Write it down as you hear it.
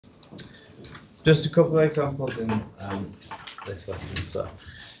Just a couple of examples in this lesson. So,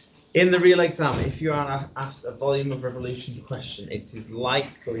 in the real exam, if you are asked a volume of revolution question, it is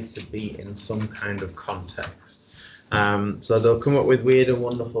likely to be in some kind of context. So they'll come up with weird and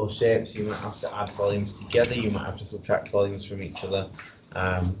wonderful shapes. You might have to add volumes together. You might have to subtract volumes from each other.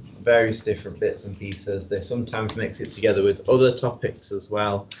 Various different bits and pieces. They sometimes mix it together with other topics as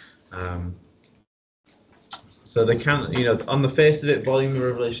well. So they can, on the face of it, volume of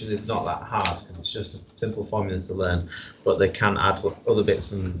revolution is not that hard because it's just a simple formula to learn, but they can add other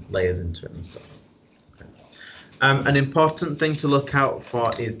bits and layers into it and stuff. Okay. An important thing to look out for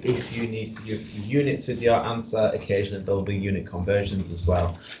is if you need to give units with your answer, occasionally there'll be unit conversions as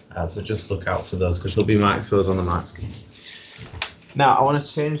well. So just look out for those because there'll be marks for those on the mark scheme. Now, I want to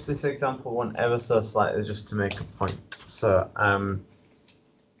change this example one ever so slightly just to make a point. So,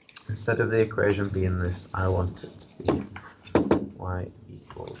 instead of the equation being this, I want it to be y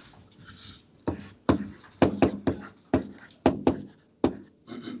equals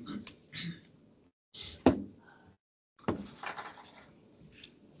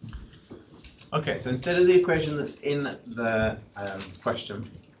okay, so instead of the equation that's in the question,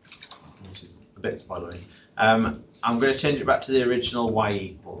 which is a bit spoilery, I'm going to change it back to the original y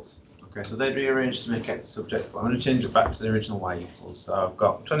equals. Okay, so they'd rearranged to make x subject, but I'm going to change it back to the original y equals. So I've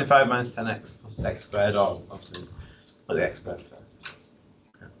got 25 minus 10x plus x squared, or obviously put the x squared first.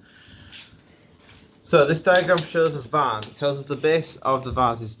 Okay. So this diagram shows a vase. It tells us the base of the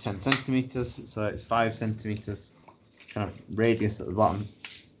vase is 10 centimeters, so it's 5 centimeters kind of radius at the bottom.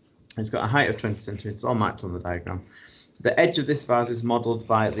 It's got a height of 20 centimeters, all marked on the diagram. The edge of this vase is modelled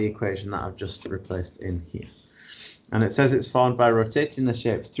by the equation that I've just replaced in here. And it says it's formed by rotating the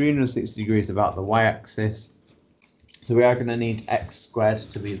shape 360 degrees about the y-axis. So we are going to need x squared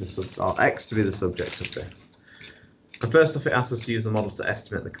to be the x to be the subject of this. And first off, it asks us to use the model to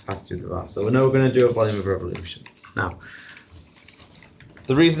estimate the capacity of the vase. So we know we're going to do a volume of revolution. Now,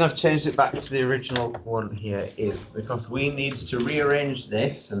 the reason I've changed it back to the original one here is because we need to rearrange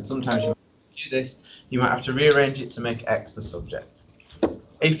this, and sometimes you do this, you might have to rearrange it to make x the subject.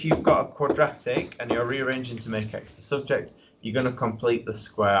 If you've got a quadratic and you're rearranging to make x the subject, you're going to complete the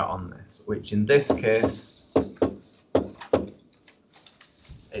square on this, which in this case,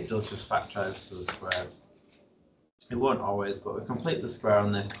 it does just factorize to the squares. It won't always, but we complete the square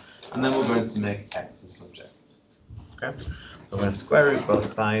on this, and then we're going to make x the subject. Okay, so we're going to square root both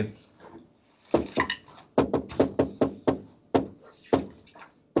sides.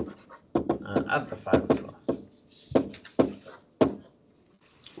 And add the 5 across.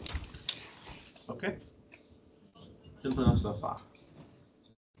 Okay, simple enough so far.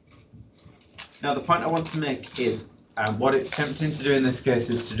 Now the point I want to make is what it's tempting to do in this case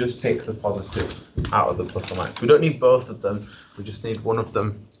is to just pick the positive out of the plus or minus. We don't need both of them, we just need one of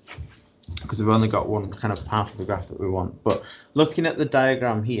them because we've only got one kind of part of the graph that we want. But looking at the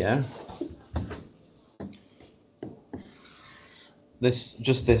diagram here,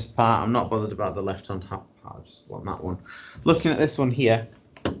 just this part, I'm not bothered about the left-hand part, I just want that one. Looking at this one here,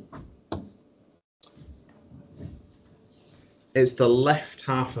 it's the left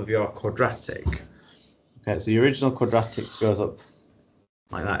half of your quadratic. Okay, so your original quadratic goes up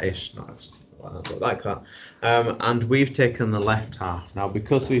like that-ish, not like that. And we've taken the left half. Now,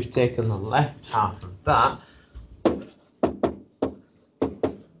 because we've taken the left half of that,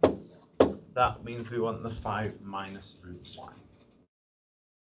 that means we want the 5 minus root y.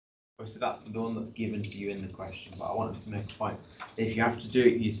 Obviously, that's the one that's given to you in the question, but I wanted to make a point. If you have to do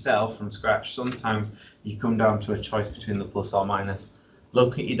it yourself from scratch, sometimes you come down to a choice between the plus or minus.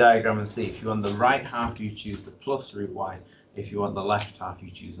 Look at your diagram and see if you want the right half, you choose the plus root y. If you want the left half,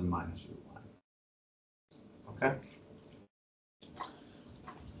 you choose the minus root y. Okay?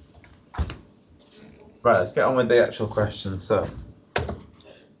 Right, let's get on with the actual question. So,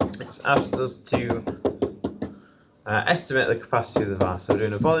 it's asked us to estimate the capacity of the vase. So we're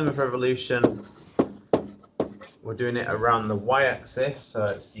doing a volume of revolution. We're doing it around the y-axis, so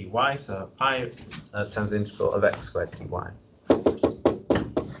it's dy, so pi times the integral of x squared dy.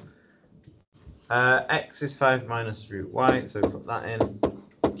 X is 5 minus root y, so we put that in.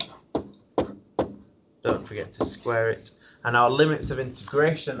 Don't forget to square it. And our limits of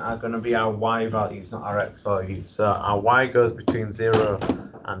integration are going to be our y values, not our x values. So our y goes between 0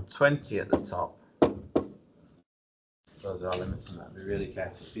 and 20 at the top. Those are our limits on that. Be really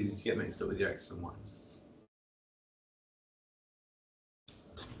careful. It's easy to get mixed up with your x and y's.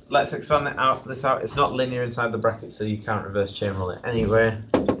 Let's expand this out. It's not linear inside the bracket, so you can't reverse chain rule it anyway.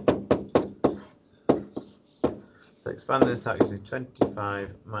 So expanding this out using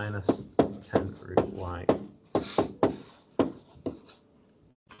 25 minus 10 root y.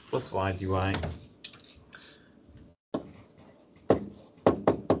 plus y dy.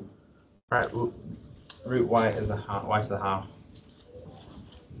 Right, root y is a half, y to the half.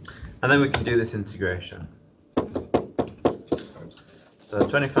 And then we can do this integration. So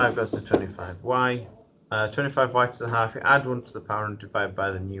 25 goes to 25y. 25y to the half, you add 1 to the power and divide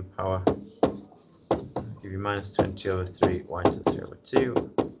by the new power. Give you minus 20 over 3, y to the 3 over 2.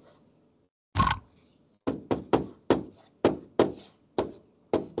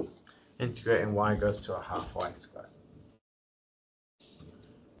 Integrating y goes to a half y squared.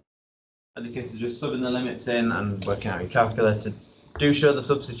 In the case of just subbing the limits in and working out your calculator, do show the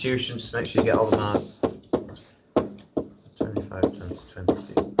substitution, just make sure you get all the marks. So 25 times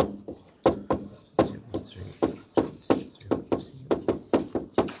 20.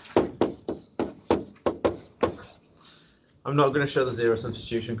 I'm not going to show the 0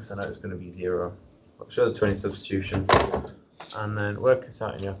 substitution because I know it's going to be 0. I'll show the 20 substitutions and then work this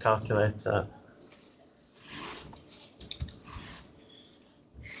out in your calculator.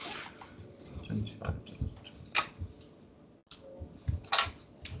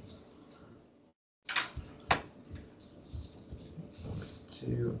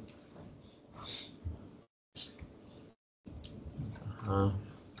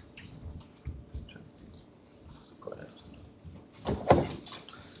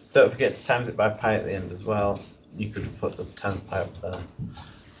 Don't forget to times it by pi at the end as well. You could put the times pi up there.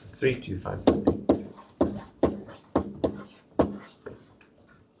 So 325.82. I'm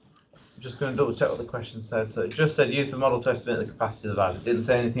just going to double check what the question said. So it just said use the model to estimate the capacity of the vase. It didn't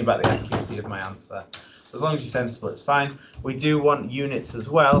say anything about the accuracy of my answer. As long as you're sensible, it's fine. We do want units as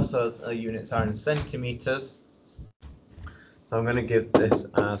well, so the units are in centimeters. So I'm going to give this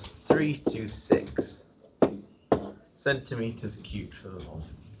as 326 centimeters cubed for the volume.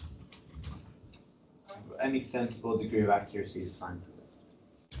 Any sensible degree of accuracy is fine for this.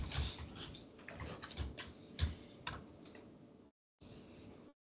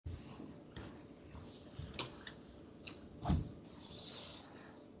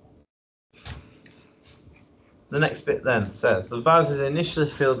 The next bit then says the vase is initially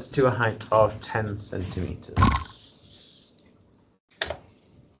filled to a height of 10 centimeters.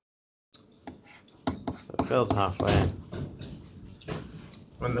 So filled halfway.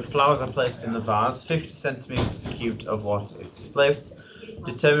 When the flowers are placed in the vase, 50 centimeters cubed of water is displaced.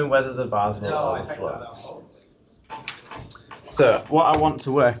 Determine whether the vase will overflow. So what I want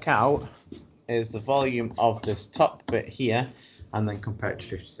to work out is the volume of this top bit here, and then compare it to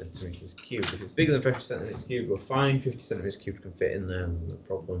 50 centimeters cubed. If it's bigger than 50 centimeters cubed, we're fine. 50 centimeters cubed can fit in there, no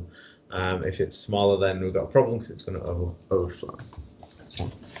problem. If it's smaller, then we've got a problem because it's going to overflow. Okay.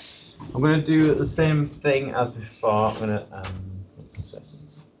 I'm going to do the same thing as before. I'm going to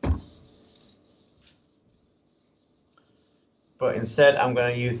but instead, I'm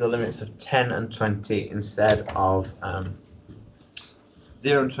going to use the limits of 10 and 20 instead of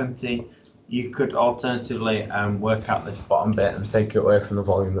 0 and 20. You could alternatively work out this bottom bit and take it away from the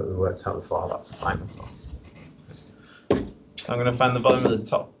volume that we worked out before. That's fine as well. So I'm going to find the volume of the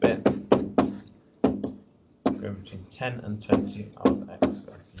top bit going between 10 and 20 of x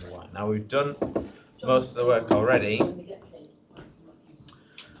squared and y. Now we've done most of the work already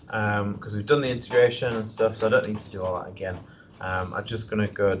because we've done the integration and stuff, so I don't need to do all that again. I'm just going to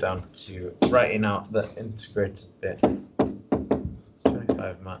go down to writing out the integrated bit.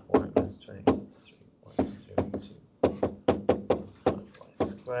 25 y minus 23 y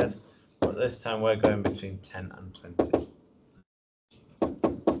squared. But this time we're going between 10 and 20.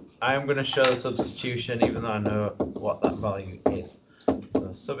 I am going to show the substitution even though I know what that value is. So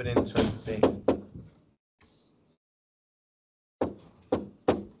subbing in 20.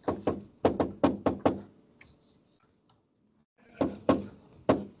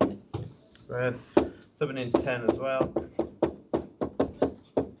 Squared. Subbing in 10 as well.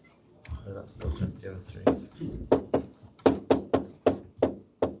 So that's still 20 over 3.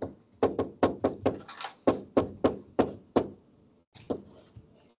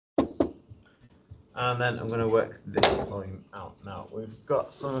 And then I'm going to work this volume out. Now we've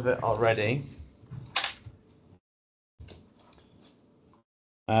got some of it already.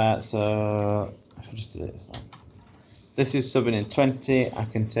 So if I just do this, this is subbing in 20. I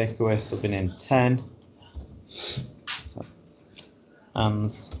can take away subbing in 10. So,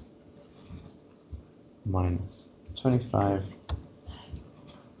 and minus 25.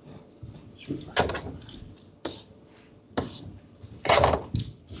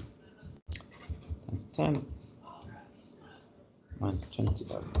 That's 10 minus 20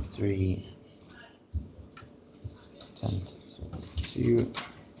 over 3, 10 to 32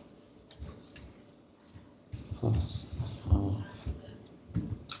 plus half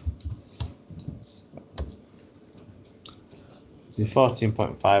So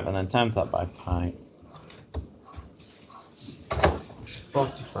 14.5 and then times that by pi.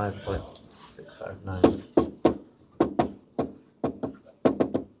 45.659.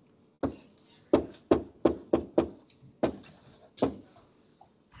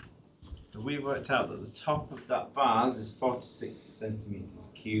 So we worked out that the top of that vase is 46 centimeters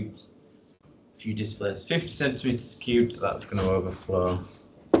cubed. If you displace 50 centimeters cubed, that's going to overflow.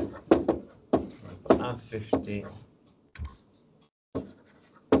 That's 50.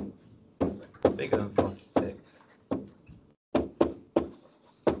 Bigger than 46.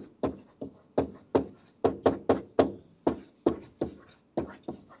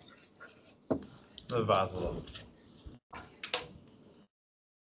 The vase alone.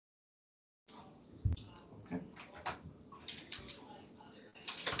 Okay.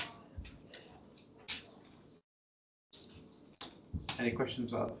 Any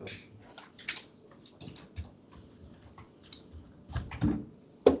questions about that first?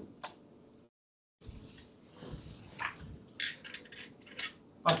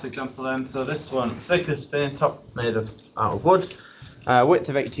 Last example then, so this one, circular spinning top made out of wood, width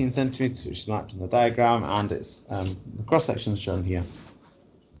of 18 centimeters, which is marked in the diagram, and it's the cross section is shown here.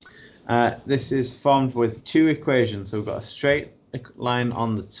 This is formed with two equations, so we've got a straight line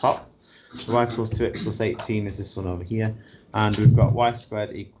on the top, so y equals 2x plus 18 is this one over here, and we've got y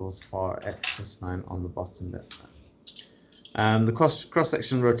squared equals 4x plus 9 on the bottom bit. The cross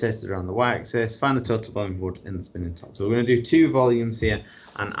section rotated around the y-axis. Find the total volume of wood in the spinning top. So we're going to do two volumes here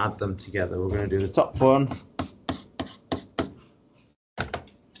and add them together. We're going to do the top one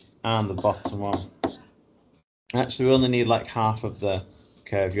and the bottom one. Actually, we only need like half of the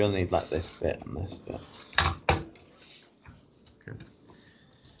curve. You only need like this bit and this bit.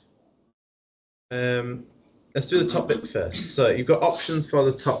 Okay. Let's do the top bit first. So you've got options for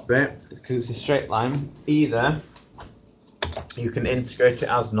the top bit because it's a straight line. Either you can integrate it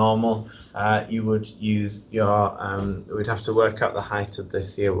as normal. You would use your, we'd have to work out the height of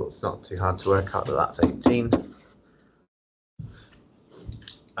this here, but it's not too hard to work out that that's 18.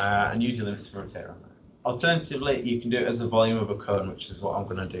 And use your limits to rotate around that. Alternatively, you can do it as a volume of a cone, which is what I'm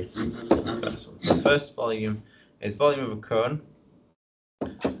going to do to this one. So first volume is volume of a cone,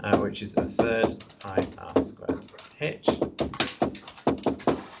 which is a third pi r squared h.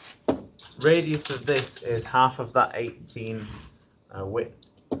 Radius of this is half of that 18 width.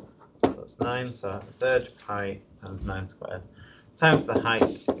 So that's 9, so a third pi times 9 squared times the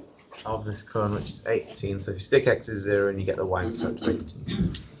height of this cone, which is 18. So if you stick x is 0 and you get the y instead of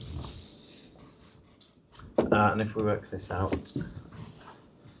 18. And if we work this out,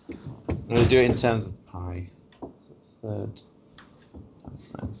 I'm going to do it in terms of pi. So third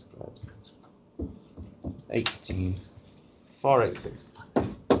times 9 squared, 18, 486 pi.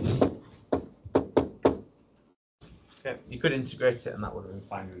 Okay, you could integrate it and that would have been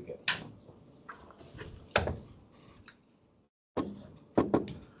fine. We would get the answer.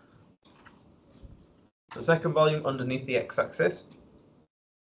 The second volume underneath the x-axis,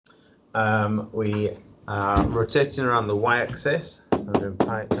 we are rotating around the y-axis. I'm doing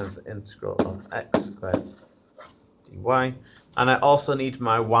pi times the integral of x squared dy. And I also need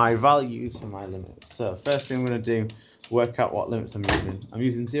my y values for my limits. So first thing I'm going to do, work out what limits I'm using. I'm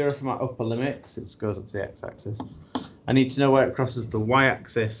using 0 for my upper limit because it goes up to the x-axis. I need to know where it crosses the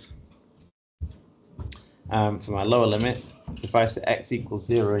y-axis for my lower limit. So if I set x equals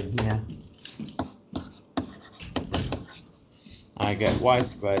 0 in here, I get y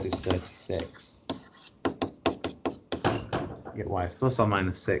squared is 36. I get y is plus or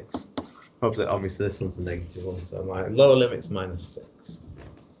minus 6. Hopefully, obviously this one's a negative one, so my lower limit's minus 6.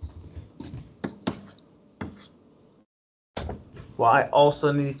 What I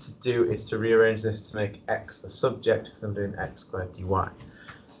also need to do is to rearrange this to make x the subject, because I'm doing x squared dy.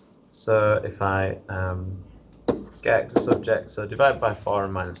 So if I get x the subject, so divide by 4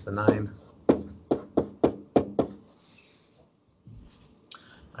 and minus the 9.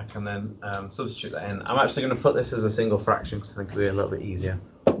 I can then substitute that in. I'm actually going to put this as a single fraction because I think it'll be a little bit easier.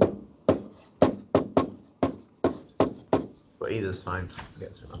 But either's fine.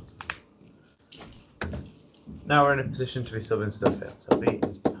 Get some answer. Now we're in a position to be subbing stuff in. So b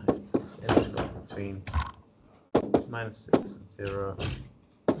is pi times the integral between minus 6 and 0,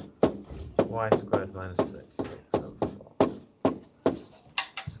 y squared minus 36 over 4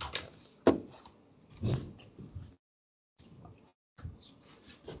 squared.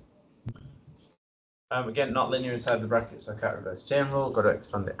 Again, not linear inside the bracket, so I can't reverse chain rule. Got to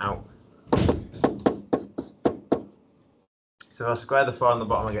expand it out. So if I square the 4 on the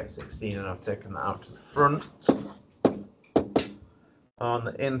bottom, I get 16, and I've taken that out to the front. On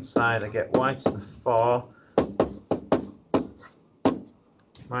the inside, I get y to the 4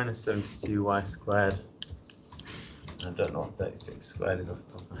 minus 72y squared. I don't know what 36 squared is off the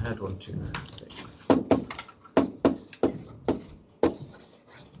top of my head. 1296.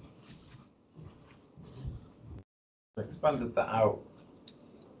 I've expanded that out.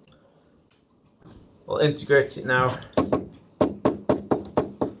 We'll integrate it now.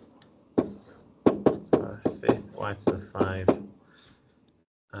 So a fifth y to the 5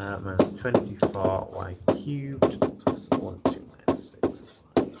 minus 24y cubed plus 1296.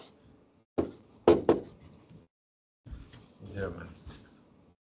 0 minus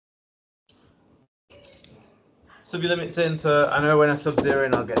 6. Sub your limits in, so I know when I sub 0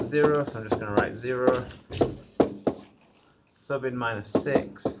 in I'll get 0, so I'm just going to write 0. Sub in minus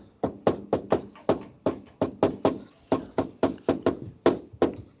 6.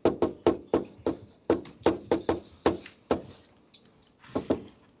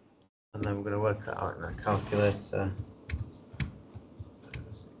 And then we're going to work that out in our calculator.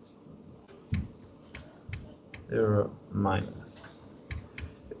 0 minus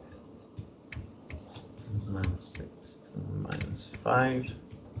 6 minus 5.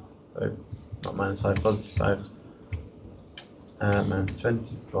 So not minus 5, positive 5. Minus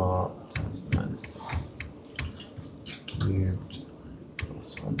 24 times minus 6 cubed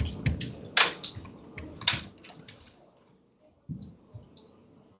plus 1296.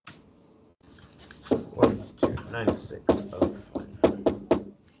 129605.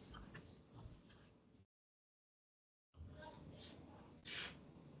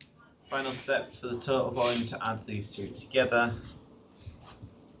 Final steps for the total volume to add these two together.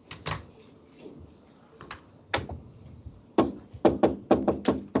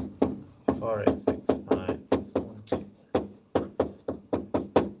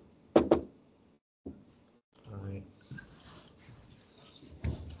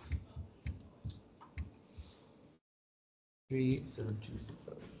 Three, 7, 2, 6,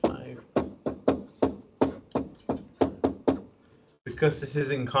 5. Because this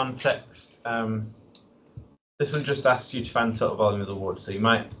is in context, this one just asks you to find the total volume of the wood, so you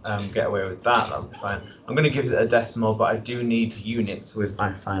might get away with that. That'll be fine. I'm going to give it a decimal, but I do need units with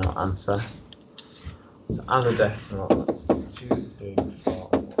my final answer. So as a decimal, that's 2, 3, 4,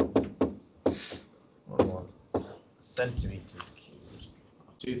 1 centimeters cubed.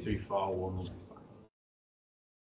 2, 3, 4, 1.